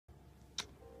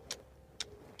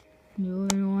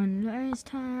doing one last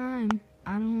time.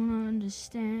 I don't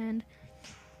understand.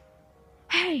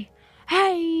 Hey,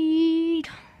 I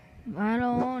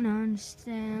don't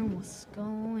understand what's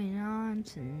going on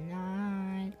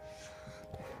tonight.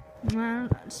 I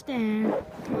don't understand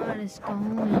what is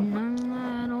going on.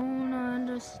 I don't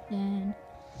understand.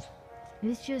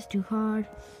 It's just too hard.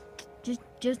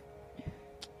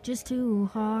 Just too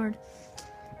hard.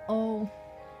 Oh,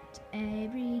 it's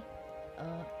every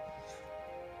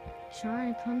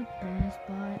trying to become the best,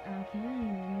 but I can't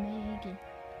even make it.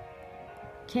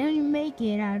 Can't even make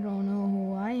it. I don't know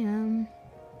who I am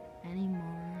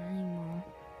anymore.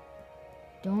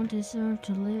 Don't deserve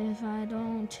to live. I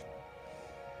don't.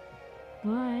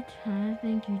 But I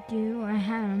think you do. I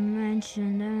had a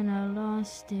mention and I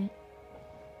lost it.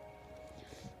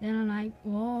 Then I'm like,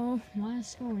 whoa,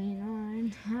 what's going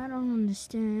on? I don't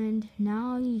understand.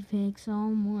 Now you pick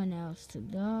someone else to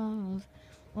love.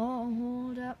 Oh,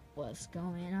 hold up, what's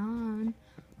going on?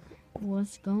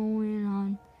 What's going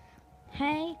on?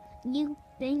 Hey, you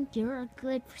think you're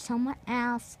good for someone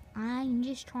else. I'm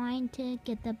just trying to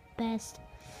get the best.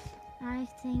 I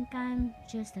think I'm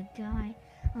just a guy.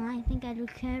 I think I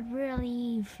could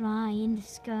really fly in the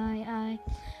sky.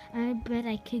 I bet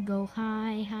I could go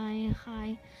high.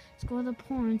 Score the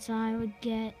points I would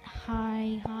get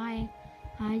high.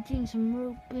 I drink some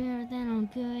root beer, then I'm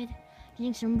good.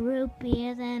 Drink some root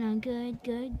beer, then I'm good.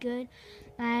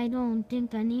 I don't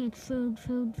think I need food.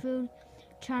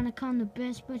 Trying to come the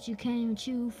best, but you can't even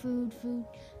chew food.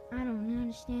 I don't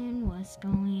understand what's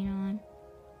going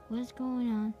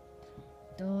on.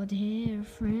 Though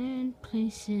different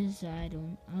places, I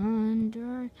don't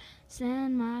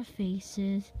understand my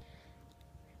faces.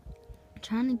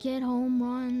 Trying to get home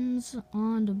runs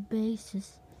on the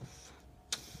bases.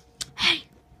 Hey,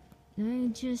 they're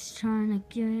just trying to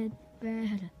get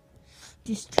better.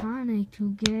 Just trying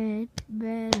to get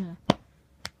better.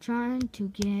 Trying to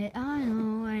get, I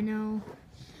know.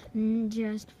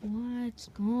 Just what's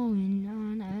going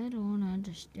on, I don't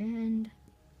understand.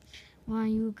 Why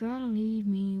you gotta leave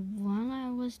me while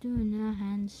I was doing a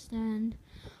handstand?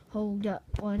 Hold up,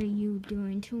 what are you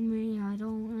doing to me? I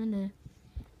don't understand.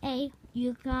 Hey,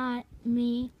 you got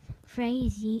me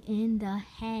crazy in the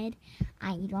head.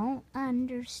 I don't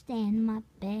understand my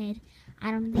bed.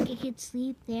 I don't think I could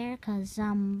sleep there 'cause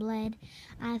I'm bled.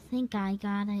 I think I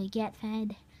gotta get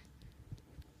fed.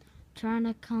 Trying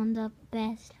to come the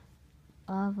best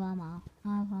of them all.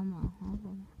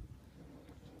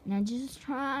 Now just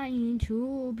trying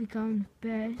to become the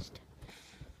best.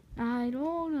 I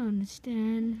don't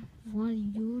understand what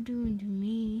you doing to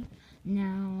me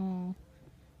now.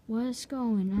 What's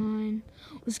going on?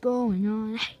 What's going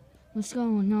on? Hey, what's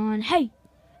going on? Hey,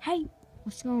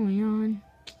 what's going on?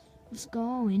 What's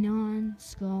going on?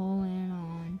 What's going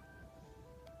on?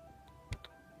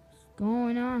 What's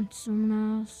going on?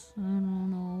 Someone else? I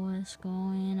don't know what's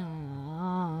going on.